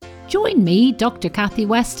Join me, Dr. Kathy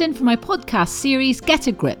Weston, for my podcast series Get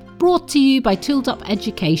a Grip, brought to you by Tooled Up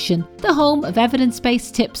Education, the home of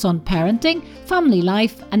evidence-based tips on parenting, family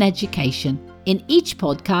life and education. In each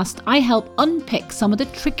podcast, I help unpick some of the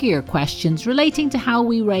trickier questions relating to how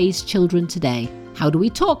we raise children today. How do we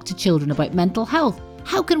talk to children about mental health?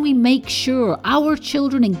 How can we make sure our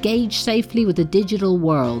children engage safely with the digital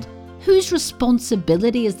world? Whose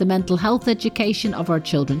responsibility is the mental health education of our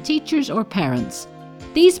children, teachers or parents?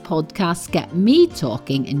 These podcasts get me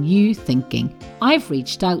talking and you thinking. I've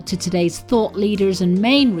reached out to today's thought leaders and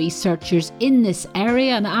main researchers in this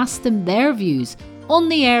area and asked them their views on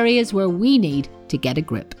the areas where we need to get a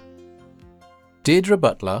grip. Deirdre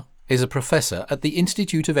Butler is a professor at the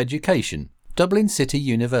Institute of Education, Dublin City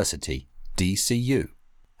University, DCU.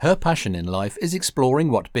 Her passion in life is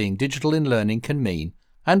exploring what being digital in learning can mean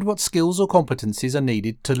and what skills or competencies are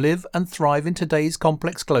needed to live and thrive in today's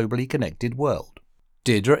complex, globally connected world.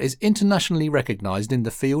 Deirdre is internationally recognised in the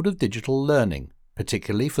field of digital learning,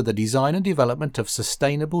 particularly for the design and development of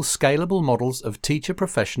sustainable, scalable models of teacher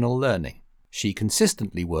professional learning. She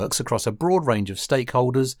consistently works across a broad range of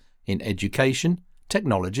stakeholders in education,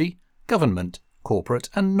 technology, government, corporate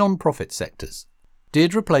and non-profit sectors.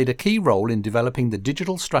 Deirdre played a key role in developing the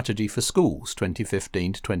Digital Strategy for Schools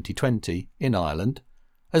 2015 to 2020 in Ireland,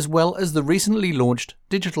 as well as the recently launched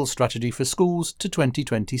Digital Strategy for Schools to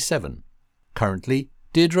 2027. Currently,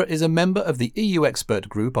 Deirdre is a member of the EU Expert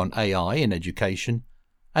Group on AI in Education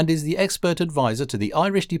and is the expert advisor to the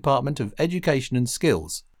Irish Department of Education and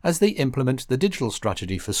Skills as they implement the Digital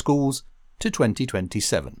Strategy for Schools to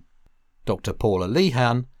 2027. Dr. Paula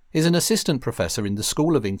Lehan is an assistant professor in the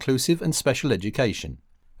School of Inclusive and Special Education,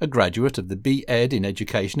 a graduate of the B.Ed in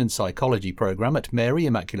Education and Psychology programme at Mary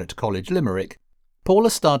Immaculate College, Limerick. Paula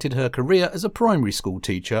started her career as a primary school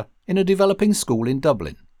teacher in a developing school in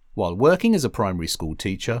Dublin. While working as a primary school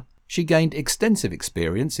teacher, she gained extensive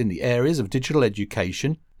experience in the areas of digital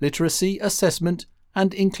education, literacy, assessment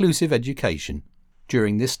and inclusive education.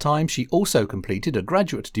 During this time, she also completed a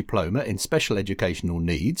graduate diploma in special educational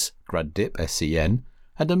needs, GradDip SCN,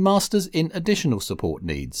 and a Master's in Additional Support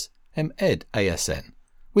Needs, MEd ASN,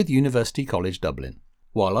 with University College Dublin.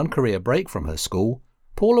 While on career break from her school,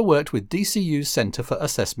 Paula worked with DCU's Centre for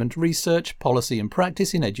Assessment Research, Policy and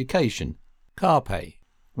Practice in Education, CARPE,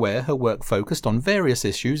 where her work focused on various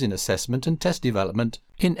issues in assessment and test development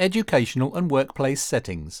in educational and workplace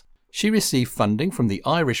settings. She received funding from the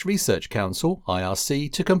Irish Research Council, IRC,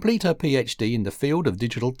 to complete her PhD in the field of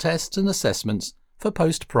digital tests and assessments for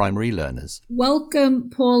post-primary learners. Welcome,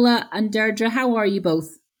 Paula and Deirdre. How are you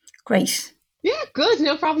both? Great. Yeah, good.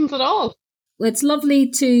 No problems at all. Well, it's lovely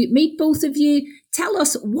to meet both of you. Tell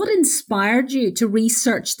us, what inspired you to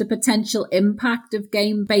research the potential impact of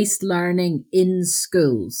game-based learning in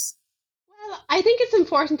schools? Well, I think it's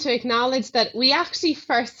important to acknowledge that we actually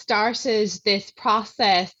first started this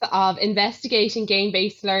process of investigating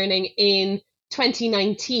game-based learning in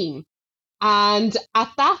 2019. And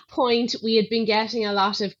at that point, we had been getting a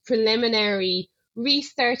lot of preliminary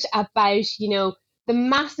research about, the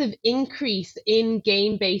massive increase in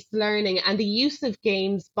game-based learning and the use of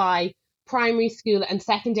games by primary school and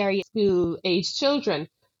secondary school age children.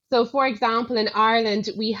 So, for example, in Ireland,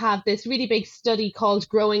 we have this really big study called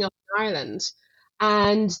Growing Up in Ireland.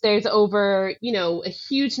 And there's over, a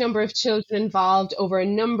huge number of children involved over a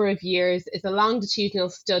number of years. It's a longitudinal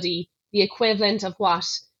study, the equivalent of what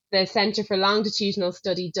the Centre for Longitudinal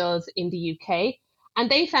Study does in the UK. And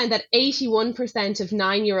they found that 81% of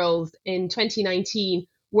 9-year-olds in 2019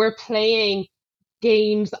 were playing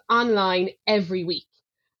games online every week.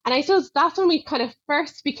 And I suppose that's when we kind of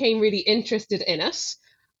first became really interested in it.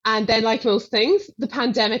 And then, like most things, the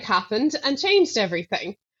pandemic happened and changed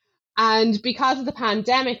everything. And because of the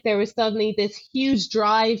pandemic, there was suddenly this huge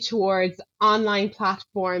drive towards online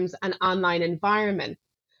platforms and online environments.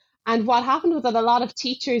 And what happened was that a lot of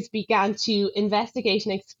teachers began to investigate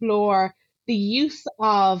and explore the use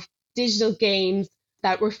of digital games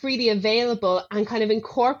that were freely available and kind of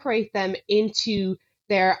incorporate them into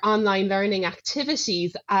their online learning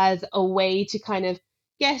activities as a way to kind of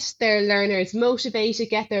get their learners motivated,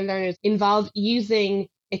 get their learners involved using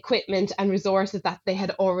equipment and resources that they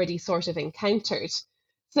had already sort of encountered.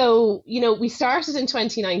 So, we started in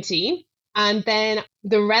 2019, and then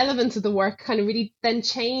the relevance of the work kind of really then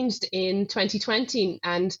changed in 2020.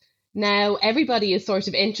 And now everybody is sort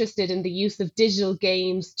of interested in the use of digital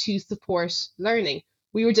games to support learning.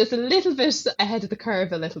 We were just a little bit ahead of the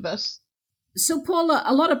curve a little bit. So, Paula,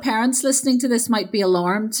 a lot of parents listening to this might be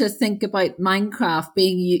alarmed to think about Minecraft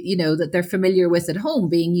being, that they're familiar with at home,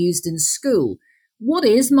 being used in school. What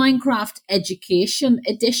is Minecraft Education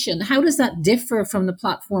Edition? How does that differ from the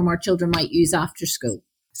platform our children might use after school?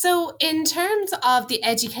 So in terms of the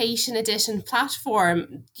Education Edition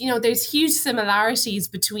platform, there's huge similarities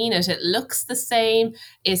between it. It looks the same,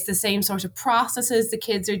 it's the same sort of processes the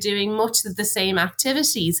kids are doing, much of the same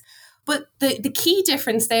activities. But the key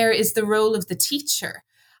difference there is the role of the teacher.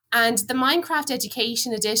 And the Minecraft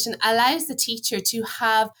Education Edition allows the teacher to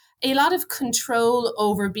have a lot of control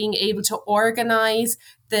over being able to organize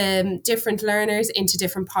the different learners into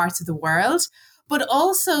different parts of the world. But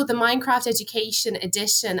also the Minecraft Education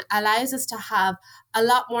Edition allows us to have a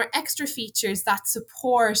lot more extra features that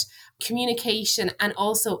support communication and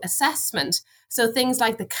also assessment. So things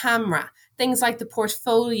like the camera, things like the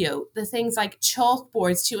portfolio, the things like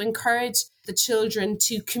chalkboards to encourage the children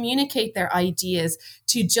to communicate their ideas,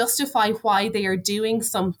 to justify why they are doing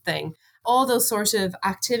something. All those sort of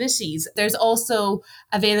activities. There's also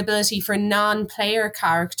availability for non-player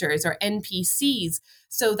characters or NPCs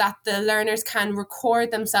so that the learners can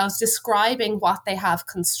record themselves describing what they have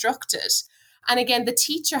constructed. And again, the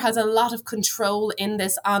teacher has a lot of control in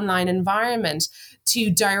this online environment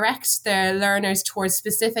to direct their learners towards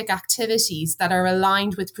specific activities that are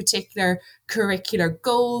aligned with particular curricular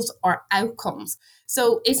goals or outcomes.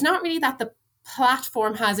 So it's not really that the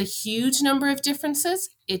platform has a huge number of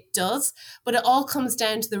differences. It does, but it all comes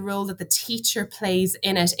down to the role that the teacher plays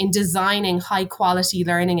in it in designing high quality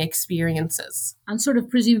learning experiences. And sort of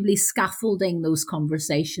presumably scaffolding those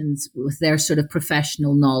conversations with their sort of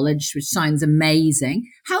professional knowledge, which sounds amazing.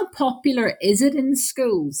 How popular is it in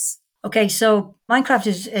schools? Okay, so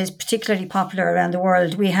Minecraft is particularly popular around the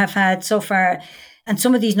world. We have had so far, and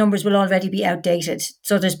some of these numbers will already be outdated.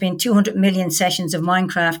 So there's been 200 million sessions of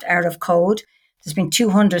Minecraft Art of Code. There's been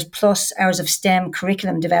 200 plus hours of STEM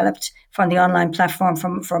curriculum developed from the online platform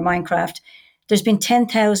for Minecraft. There's been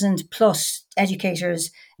 10,000 plus educators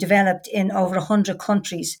developed in over 100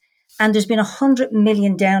 countries. And there's been 100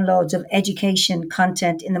 million downloads of education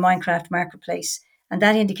content in the Minecraft marketplace. And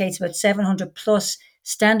that indicates about 700 plus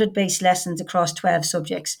standard-based lessons across 12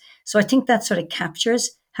 subjects. So I think that sort of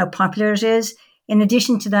captures how popular it is. In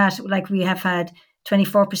addition to that, like we have had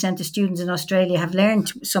 24% of students in Australia have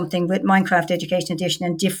learned something with Minecraft Education Edition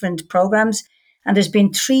in different programs. And there's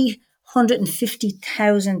been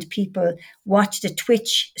 350,000 people watch the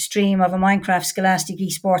Twitch stream of a Minecraft Scholastic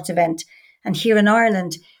esports event. And here in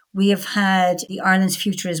Ireland, we have had the Ireland's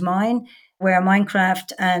Future is Mine, where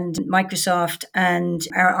Minecraft and Microsoft and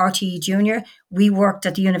our RTE Junior, we worked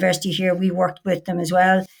at the university here, we worked with them as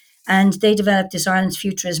well. And they developed this Ireland's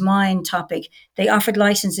Future is Mine topic. They offered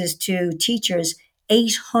licenses to teachers.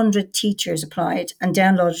 800 teachers applied and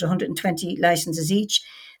downloaded 120 licenses each.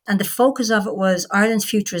 And the focus of it was Ireland's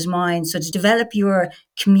Future is Mine. So to develop your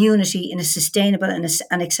community in a sustainable and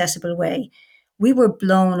accessible way. We were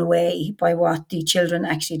blown away by what the children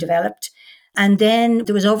actually developed. And then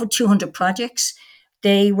there was over 200 projects.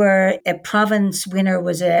 They were a province winner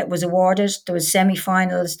was awarded. There was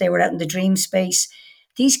semi-finals. They were out in the dream space.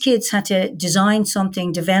 These kids had to design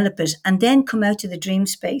something, develop it, and then come out to the dream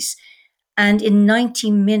space and in 90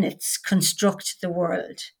 minutes construct the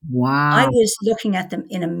world. Wow. I was looking at them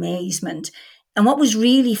in amazement. And what was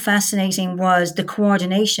really fascinating was the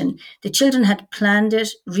coordination. The children had planned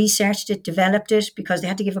it, researched it, developed it because they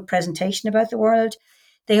had to give a presentation about the world.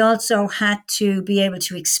 They also had to be able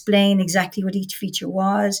to explain exactly what each feature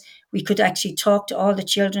was. We could actually talk to all the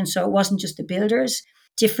children, so it wasn't just the builders.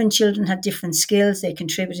 Different children had different skills. They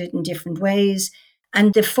contributed in different ways.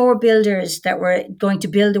 And the 4 builders that were going to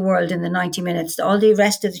build the world in the 90 minutes, all the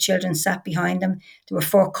rest of the children sat behind them. There were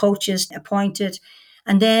 4 coaches appointed.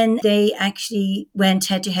 And then they actually went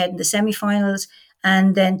head-to-head in the semi-finals.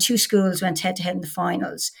 And then 2 schools went head-to-head in the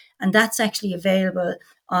finals. And that's actually available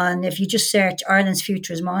on, if you just search Ireland's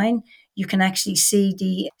Future is Mine, you can actually see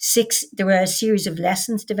there were a series of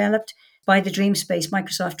lessons developed by the Dreamspace,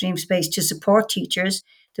 Microsoft Dreamspace, to support teachers.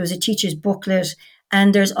 There was a teacher's booklet.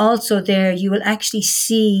 And there's also there, you will actually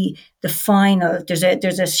see the final. There's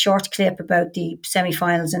a short clip about the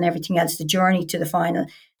semi-finals and everything else, the journey to the final.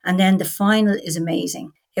 And then the final is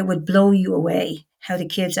amazing. It would blow you away how the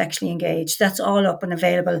kids actually engage. That's all up and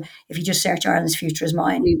available if you just search Ireland's Future is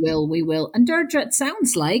Mine. We will. And Deirdre, it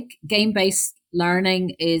sounds like game-based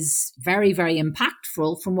learning is very, very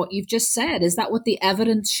impactful from what you've just said. Is that what the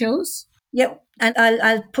evidence shows? Yeah, and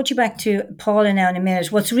I'll put you back to Paula now in a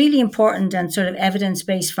minute. What's really important and sort of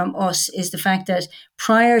evidence-based from us is the fact that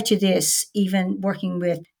prior to this, even working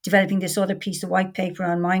with developing this other piece of white paper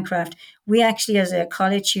on Minecraft, we actually, as a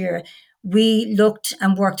college here, we looked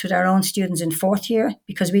and worked with our own students in 4th year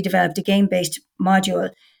because we developed a game-based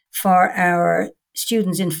module for our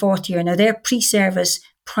students in fourth year. Now, they're pre-service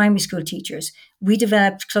primary school teachers. We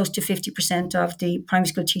developed close to 50% of the primary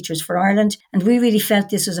school teachers for Ireland, and we really felt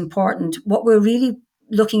this was important. What we're really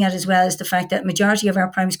looking at as well is the fact that majority of our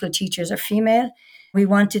primary school teachers are female. We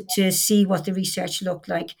wanted to see what the research looked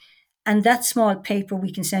like. And that small paper,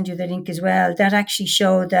 we can send you the link as well, that actually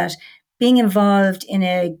showed that being involved in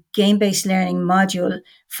a game-based learning module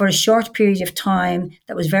for a short period of time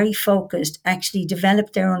that was very focused actually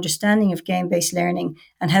developed their understanding of game-based learning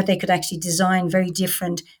and how they could actually design very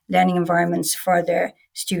different learning environments for their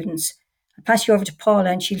students. I'll pass you over to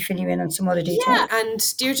Paula and she'll fill you in on some other details. Yeah, and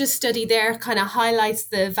Deirdre's study there kind of highlights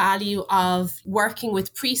the value of working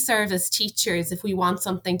with pre-service teachers if we want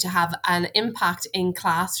something to have an impact in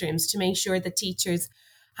classrooms, to make sure that teachers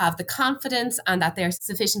have the confidence and that they're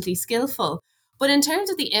sufficiently skillful. But in terms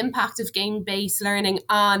of the impact of game-based learning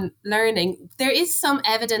on learning, there is some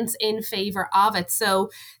evidence in favour of it. So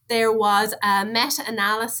there was a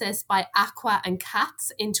meta-analysis by Aqua and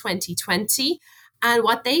Katz in 2020. And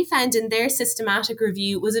what they found in their systematic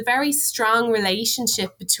review was a very strong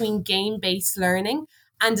relationship between game-based learning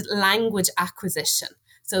and language acquisition.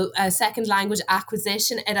 So a second language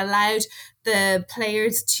acquisition, it allowed the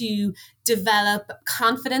players to develop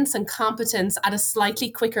confidence and competence at a slightly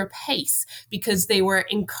quicker pace because they were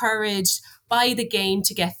encouraged by the game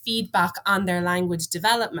to get feedback on their language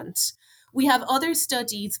development. We have other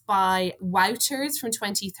studies by Wouters from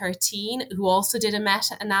 2013, who also did a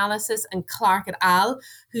meta-analysis, and Clark et al.,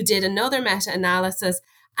 who did another meta-analysis,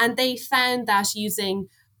 and they found that using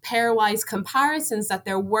pairwise comparisons that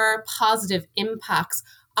there were positive impacts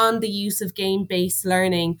on the use of game-based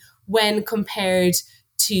learning when compared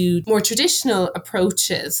to more traditional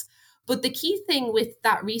approaches. But the key thing with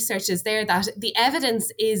that research is there that the evidence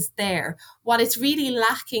is there. What it's really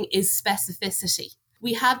lacking is specificity.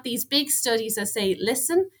 We have these big studies that say,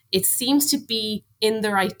 listen, it seems to be in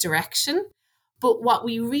the right direction. But what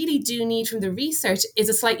we really do need from the research is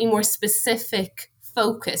a slightly more specific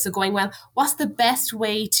focus of going, well, what's the best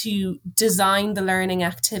way to design the learning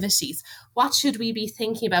activities? What should we be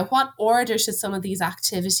thinking about? What order should some of these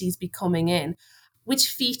activities be coming in? Which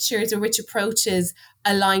features or which approaches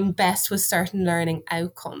align best with certain learning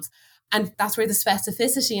outcomes? And that's where the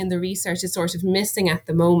specificity in the research is sort of missing at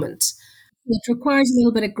the moment. It requires a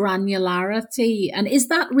little bit of granularity. And is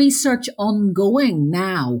that research ongoing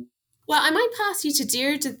now? Well, I might pass you to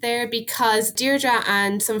Deirdre there, because Deirdre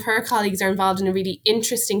and some of her colleagues are involved in a really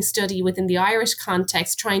interesting study within the Irish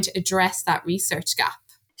context trying to address that research gap.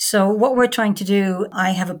 So what we're trying to do,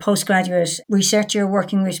 I have a postgraduate researcher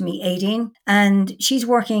working with me, Aideen, and she's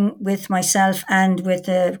working with myself and with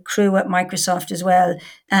the crew at Microsoft as well,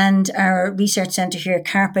 and our research centre here,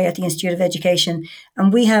 CARPE at the Institute of Education.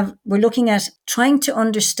 And we're looking at trying to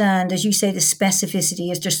understand, as you say, the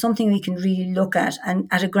specificity. Is there something we can really look at and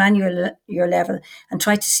at a granular level and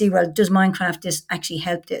try to see, well, does Minecraft this actually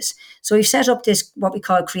help this? So we've set up this, what we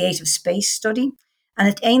call creative space study. And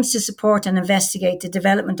it aims to support and investigate the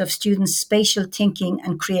development of students' spatial thinking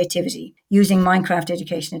and creativity using Minecraft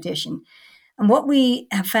Education Edition. And what we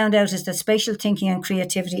have found out is that spatial thinking and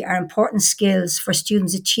creativity are important skills for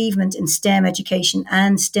students' achievement in STEM education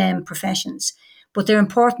and STEM professions, but their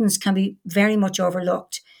importance can be very much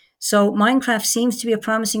overlooked. So Minecraft seems to be a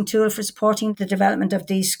promising tool for supporting the development of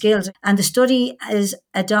these skills. And the study is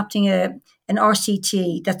adopting an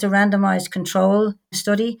RCT, that's a randomized control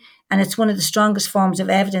study, and it's one of the strongest forms of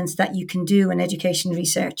evidence that you can do in education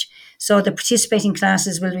research. So the participating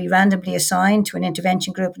classes will be randomly assigned to an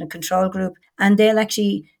intervention group and a control group, and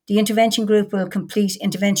the intervention group will complete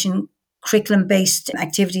intervention curriculum-based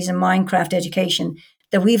activities in Minecraft education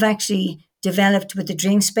that we've actually developed with the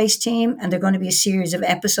DreamSpace team, and they're going to be a series of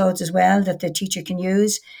episodes as well that the teacher can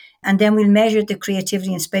use. And then we'll measure the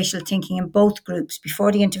creativity and spatial thinking in both groups,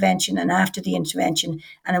 before the intervention and after the intervention,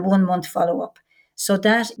 and a 1-month follow-up. So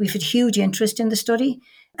that we've had huge interest in the study,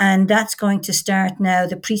 and that's going to start now.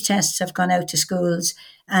 The pre-tests have gone out to schools,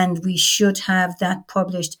 and we should have that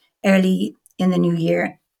published early in the new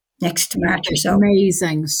year, next March or so.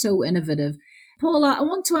 Amazing, so innovative. Paula, I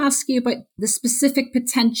want to ask you about the specific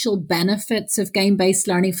potential benefits of game-based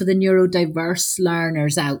learning for the neurodiverse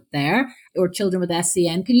learners out there, or children with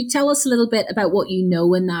SEN. Can you tell us a little bit about what you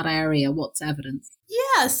know in that area? What's evidence?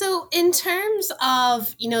 Yeah, so in terms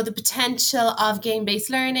of, the potential of game-based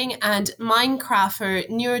learning and Minecraft for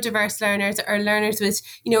neurodiverse learners or learners with,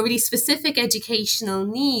 really specific educational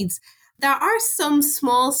needs, there are some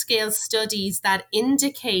small-scale studies that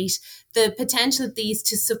indicate the potential of these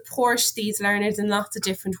to support these learners in lots of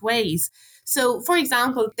different ways. So, for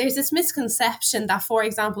example, there's this misconception that, for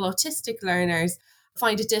example, autistic learners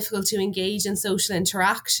find it difficult to engage in social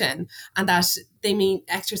interaction and that they need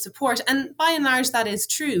extra support. And by and large, that is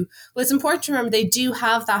true. But it's important to remember they do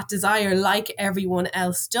have that desire like everyone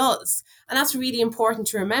else does. And that's really important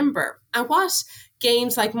to remember. And what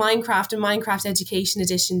games like Minecraft and Minecraft Education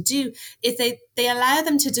Edition do is they allow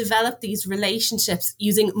them to develop these relationships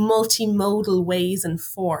using multimodal ways and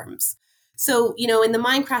forms. So, in the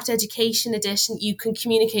Minecraft Education Edition, you can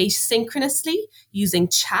communicate synchronously using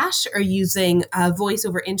chat or using a voice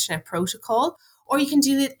over internet protocol, or you can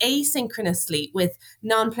do it asynchronously with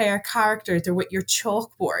non-player characters or with your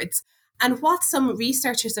chalkboards. And what some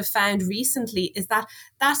researchers have found recently is that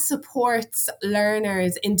supports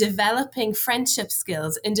learners in developing friendship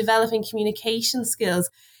skills, in developing communication skills,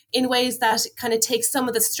 in ways that kind of take some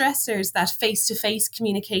of the stressors that face-to-face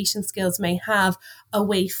communication skills may have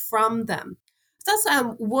away from them. So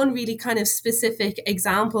that's one really kind of specific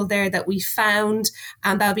example there that we found,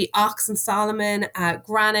 and that'll be Ox and Solomon,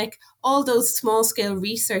 Granick. All those small-scale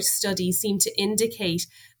research studies seem to indicate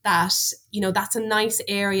that, that's a nice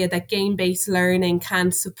area that game-based learning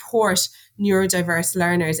can support neurodiverse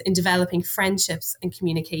learners in developing friendships and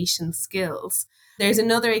communication skills. There's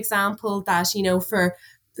another example that, for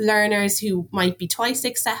learners who might be twice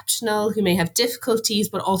exceptional, who may have difficulties,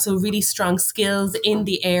 but also really strong skills in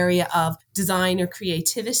the area of design or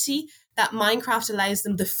creativity, that Minecraft allows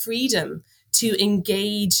them the freedom to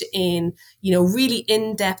engage in, really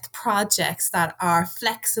in-depth projects that are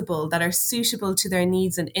flexible, that are suitable to their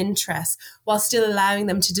needs and interests, while still allowing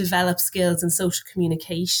them to develop skills in social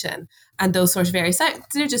communication and those sort of areas. So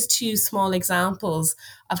they're just two small examples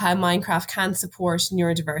of how Minecraft can support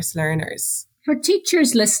neurodiverse learners. For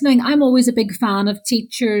teachers listening, I'm always a big fan of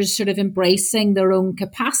teachers sort of embracing their own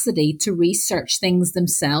capacity to research things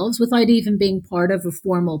themselves without even being part of a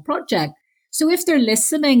formal project. So if they're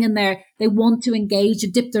listening and they want to engage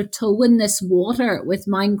and dip their toe in this water with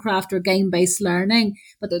Minecraft or game-based learning,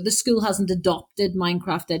 but the school hasn't adopted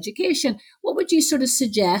Minecraft education, what would you sort of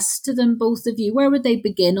suggest to them, both of you? Where would they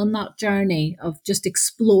begin on that journey of just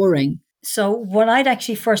exploring? So what I'd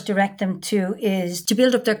actually first direct them to is to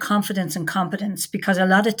build up their confidence and competence, because a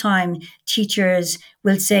lot of time teachers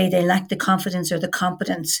will say they lack the confidence or the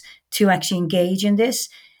competence to actually engage in this.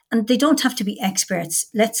 And they don't have to be experts.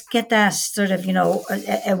 Let's get that sort of,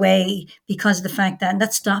 away, because of the fact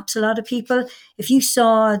that stops a lot of people. If you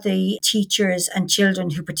saw the teachers and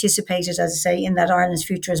children who participated, as I say, in that Ireland's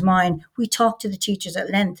Future is Mine, we talked to the teachers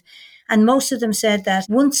at length. And most of them said that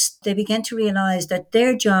once they began to realize that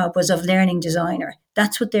their job was of learning designer,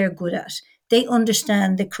 that's what they're good at. They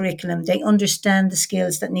understand the curriculum, they understand the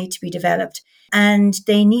skills that need to be developed. And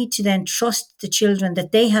they need to then trust the children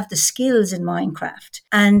that they have the skills in Minecraft.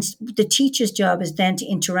 And the teacher's job is then to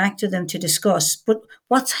interact with them, to discuss. But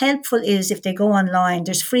what's helpful is if they go online,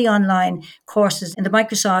 there's free online courses in the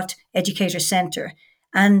Microsoft Educator Centre.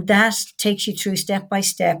 And that takes you through step by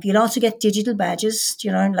step. You'll also get digital badges,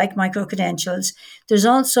 like micro-credentials. There's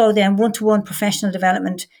also then one-to-one professional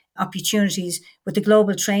development opportunities with the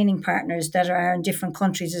global training partners that are in different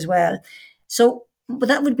countries as well. So, but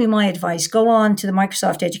that would be my advice. Go on to the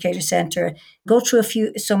Microsoft Educator Centre, go through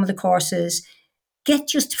some of the courses, get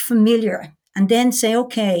just familiar, and then say,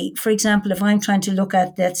 okay, for example, if I'm trying to look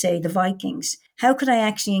at, let's say, the Vikings, how could I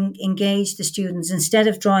actually engage the students instead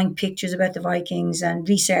of drawing pictures about the Vikings and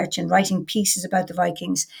research and writing pieces about the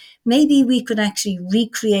Vikings? Maybe we could actually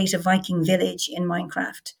recreate a Viking village in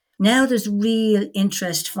Minecraft. Now there's real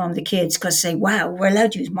interest from the kids because they say, wow, we're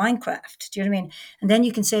allowed to use Minecraft. Do you know what I mean? And then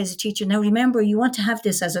you can say as a teacher, now remember, you want to have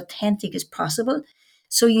this as authentic as possible.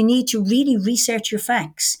 So you need to really research your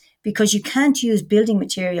facts, because you can't use building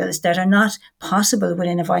materials that are not possible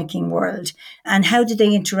within a Viking world. And how did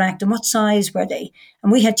they interact and what size were they?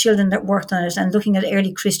 And we had children that worked on it and looking at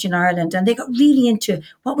early Christian Ireland, and they got really into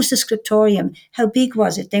what was the scriptorium? How big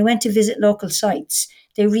was it? They went to visit local sites.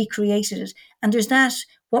 They recreated it. And there's that,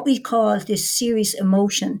 what we call this serious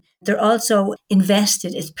emotion. They're also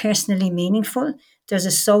invested. It's personally meaningful. There's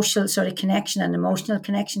a social sort of connection and emotional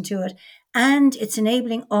connection to it. And it's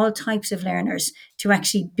enabling all types of learners to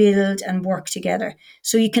actually build and work together.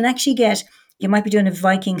 So you can actually you might be doing a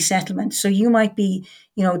Viking settlement. So you might be,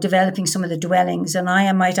 developing some of the dwellings, and I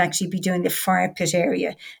might actually be doing the fire pit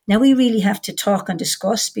area. Now we really have to talk and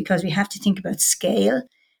discuss, because we have to think about scale.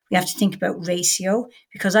 We have to think about ratio,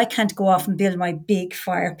 because I can't go off and build my big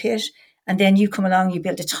fire pit and then you come along, you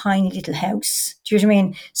build a tiny little house. Do you know what I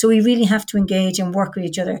mean? So we really have to engage and work with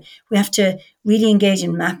each other. We have to really engage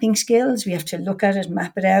in mapping skills. We have to look at it,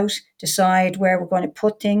 map it out, decide where we're going to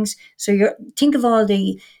put things. So think of all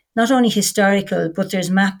the not only historical, but there's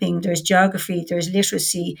mapping, there's geography, there's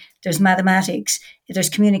literacy, there's mathematics, there's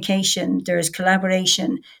communication, there's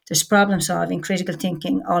collaboration, there's problem solving, critical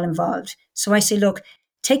thinking, all involved. So I say, look,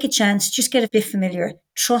 take a chance, just get a bit familiar,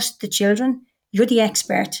 trust the children. You're the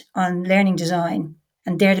expert on learning design,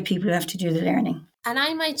 and they're the people who have to do the learning. And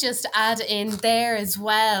I might just add in there as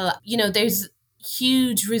well, there's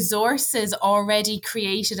huge resources already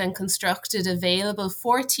created and constructed available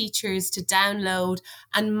for teachers to download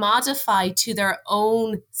and modify to their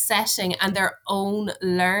own setting and their own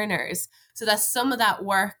learners, so that some of that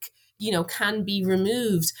work can be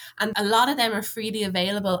removed. And a lot of them are freely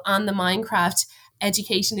available on the Minecraft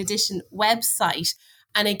Education Edition website.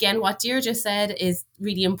 And again, what Deirdre said is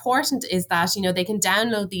really important, is that, they can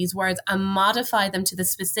download these words and modify them to the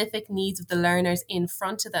specific needs of the learners in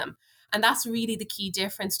front of them. And that's really the key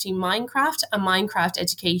difference between Minecraft and Minecraft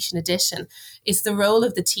Education Edition. It's the role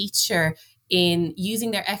of the teacher in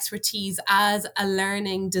using their expertise as a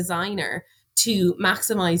learning designer to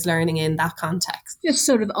maximize learning in that context. Just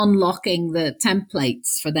sort of unlocking the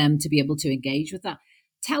templates for them to be able to engage with that.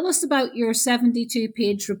 Tell us about your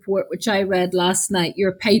 72-page report, which I read last night,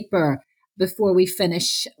 your paper, before we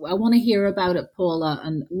finish. I want to hear about it, Paula,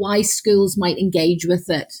 and why schools might engage with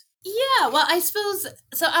it. Yeah, well, I suppose,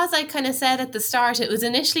 so as I kind of said at the start, it was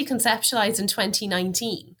initially conceptualized in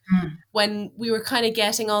 2019 when we were kind of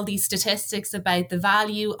getting all these statistics about the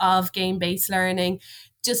value of game-based learning,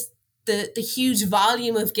 just the huge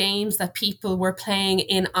volume of games that people were playing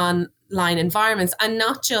in online environments, and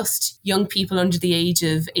not just young people under the age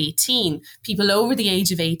of 18, people over the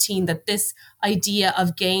age of 18, that this idea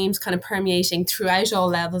of games kind of permeating throughout all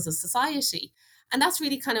levels of society. And that's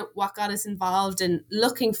really kind of what got us involved in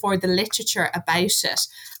looking for the literature about it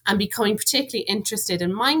and becoming particularly interested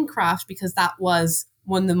in Minecraft, because that was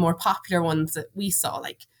one of the more popular ones that we saw.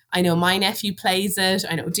 Like, I know my nephew plays it.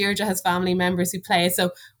 I know Deirdre has family members who play it.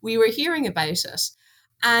 So we were hearing about it.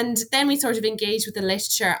 And then we sort of engaged with the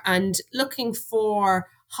literature and looking for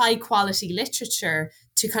high quality literature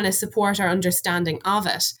to kind of support our understanding of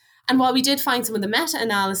it. And while we did find some of the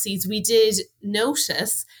meta-analyses, we did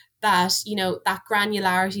notice that, that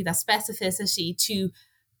granularity, that specificity to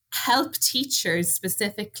help teachers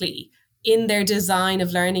specifically in their design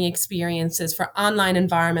of learning experiences for online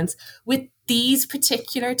environments with these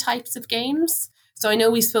particular types of games. So I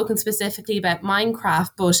know we've spoken specifically about Minecraft,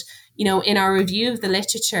 but, in our review of the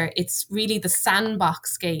literature, it's really the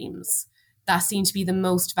sandbox games that seem to be the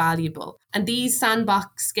most valuable. And these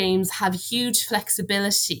sandbox games have huge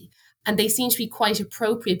flexibility, and they seem to be quite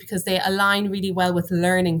appropriate because they align really well with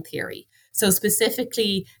learning theory. So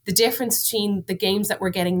specifically, the difference between the games that we're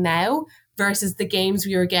getting now versus the games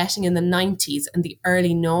we were getting in the 90s and the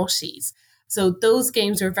early noughties. So those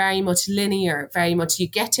games are very much linear, very much you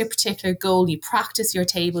get to a particular goal, you practice your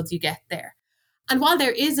tables, you get there. And while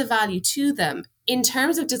there is a value to them, in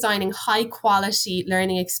terms of designing high quality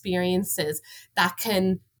learning experiences that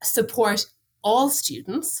can support all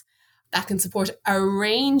students, that can support a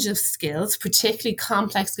range of skills, particularly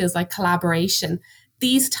complex skills like collaboration,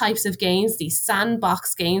 these types of games, these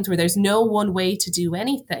sandbox games where there's no one way to do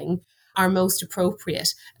anything, are most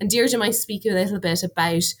appropriate. And Deirdre might speak a little bit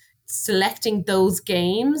about selecting those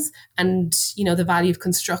games and, the value of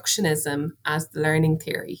constructionism as the learning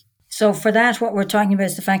theory. So for that, what we're talking about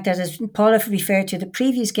is the fact that, as Paula referred to, the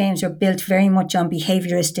previous games are built very much on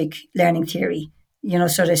behavioristic learning theory.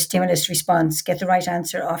 Sort of stimulus response, get the right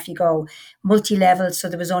answer, off you go. Multi-level, so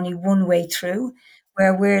there was only one way through,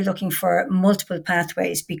 where we're looking for multiple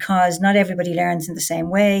pathways because not everybody learns in the same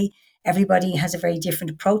way. Everybody has a very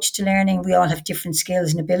different approach to learning. We all have different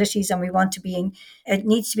skills and abilities, and it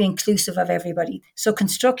needs to be inclusive of everybody. So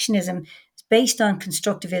constructionism is based on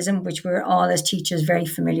constructivism, which we're all as teachers very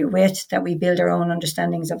familiar with, that we build our own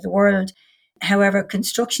understandings of the world. However,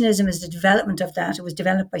 constructionism is the development of that. It was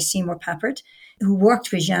developed by Seymour Papert, who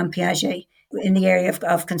worked with Jean Piaget in the area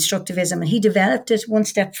of constructivism. And he developed it one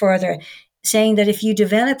step further, saying that if you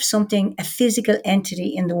develop something, a physical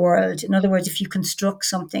entity in the world, in other words, if you construct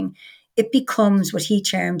something, it becomes what he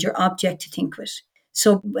termed your object to think with.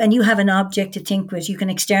 So when you have an object to think with, you can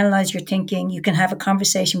externalize your thinking, you can have a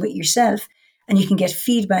conversation with yourself, and you can get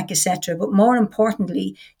feedback, etc. But more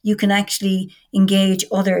importantly, you can actually engage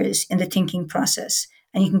others in the thinking process,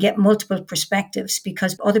 and you can get multiple perspectives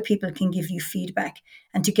because other people can give you feedback,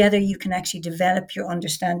 and together you can actually develop your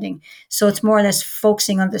understanding. So it's more or less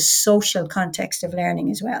focusing on the social context of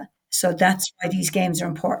learning as well. So that's why these games are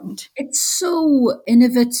important. It's so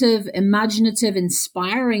innovative, imaginative,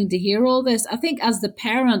 inspiring to hear all this. I think as the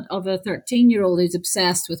parent of a 13-year-old who's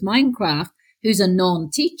obsessed with Minecraft, who's a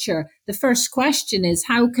non-teacher, the first question is,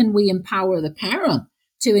 how can we empower the parent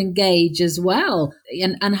to engage as well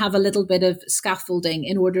and have a little bit of scaffolding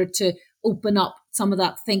in order to open up some of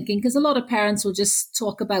that thinking, because a lot of parents will just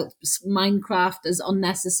talk about Minecraft as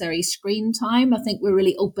unnecessary screen time. I think we're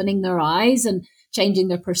really opening their eyes and changing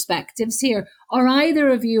their perspectives here. Are either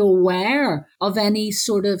of you aware of any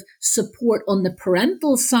sort of support on the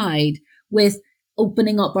parental side with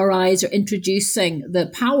opening up our eyes or introducing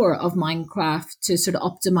the power of Minecraft to sort of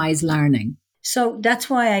optimize learning? So that's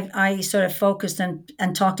why I sort of focused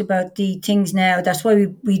and talked about the things now. That's why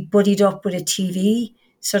we buddied up with a TV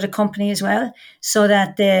sort of company as well, so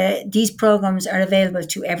that these programs are available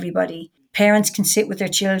to everybody. Parents can sit with their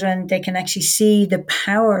children. They can actually see the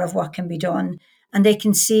power of what can be done. And they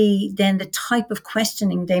can see then the type of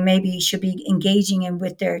questioning they maybe should be engaging in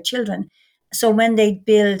with their children. So when they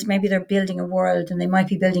build, maybe they're building a world, and they might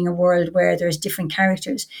be building a world where there's different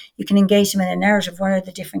characters. You can engage them in a narrative. What are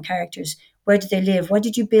the different characters? Where do they live? Why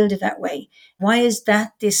did you build it that way? Why is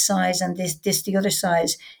that this size and this the other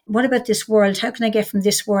size? What about this world? How can I get from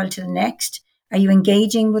this world to the next? Are you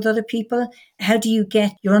engaging with other people? How do you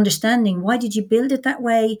get your understanding? Why did you build it that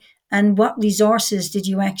way? And what resources did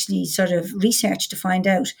you actually sort of research to find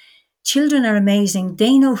out? Children are amazing.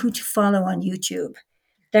 They know who to follow on YouTube.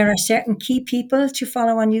 There are certain key people to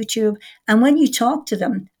follow on YouTube. And when you talk to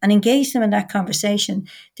them and engage them in that conversation,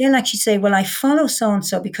 they'll actually say, well, I follow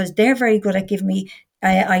so-and-so because they're very good at giving me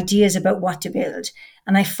ideas about what to build.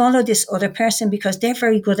 And I follow this other person because they're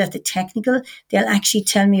very good at the technical. They'll actually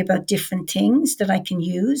tell me about different things that I can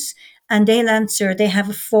use. And they'll answer. They have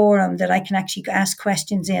a forum that I can actually ask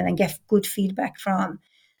questions in and get good feedback from.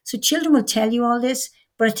 So children will tell you all this,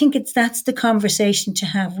 but I think that's the conversation to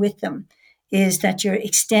have with them, is that you're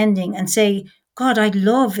extending and say, God, I'd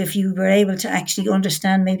love if you were able to actually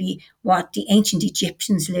understand maybe what the ancient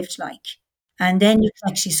Egyptians lived like. And then you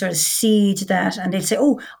can actually sort of seed that, and they'll say,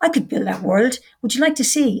 oh, I could build that world. Would you like to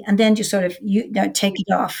see? And then just sort of take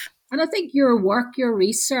it off. And I think your work, your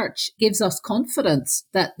research gives us confidence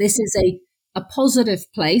that this is a positive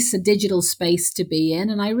place, a digital space to be in.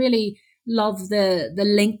 And I really love the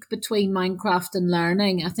link between Minecraft and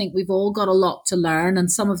learning. I think we've all got a lot to learn,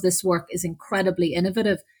 and some of this work is incredibly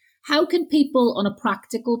innovative. How can people on a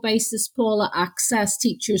practical basis, Paula,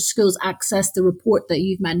 teachers, schools access the report that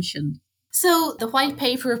you've mentioned? So the white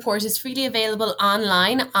paper report is freely available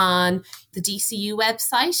online on the DCU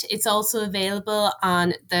website. It's also available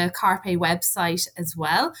on the CARPE website as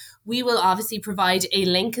well. We will obviously provide a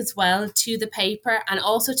link as well to the paper and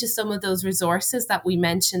also to some of those resources that we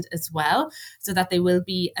mentioned as well, so that they will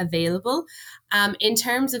be available. In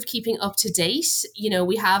terms of keeping up to date,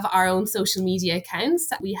 we have our own social media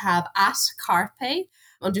accounts. We have @CARPE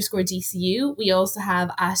 _DCU. We also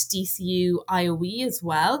have @DCU IOE as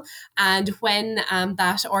well. And when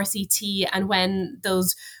that RCT and when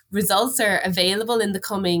those results are available in the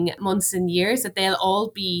coming months and years, that they'll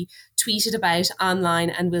all be tweeted about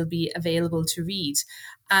online and will be available to read.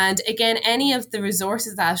 And again, any of the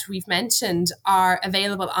resources that we've mentioned are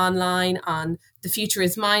available online on the Future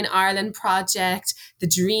is Mine Ireland project, the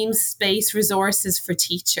Dream Space resources for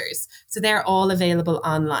teachers. So they're all available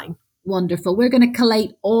online. Wonderful. We're going to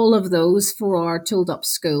collate all of those for our Tooled Up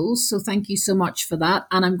schools. So thank you so much for that.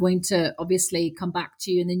 And I'm going to obviously come back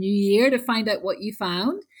to you in the new year to find out what you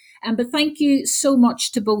found. But thank you so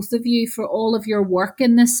much to both of you for all of your work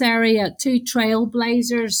in this area, two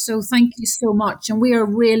trailblazers. So thank you so much. And we are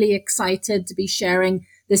really excited to be sharing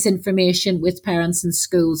this information with parents and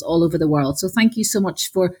schools all over the world. So thank you so much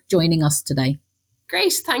for joining us today.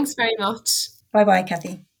 Great. Thanks very much. Bye-bye,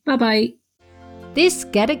 Kathy. Bye-bye. This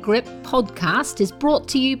Get a Grip podcast is brought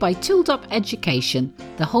to you by Tooled Up Education,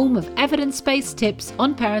 the home of evidence-based tips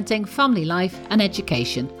on parenting, family life and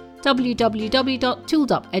education.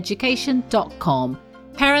 www.tooledupeducation.com.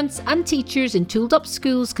 Parents and teachers in Tooled Up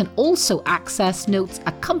schools can also access notes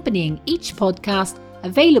accompanying each podcast,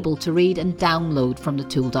 available to read and download from the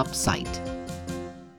Tooled Up site.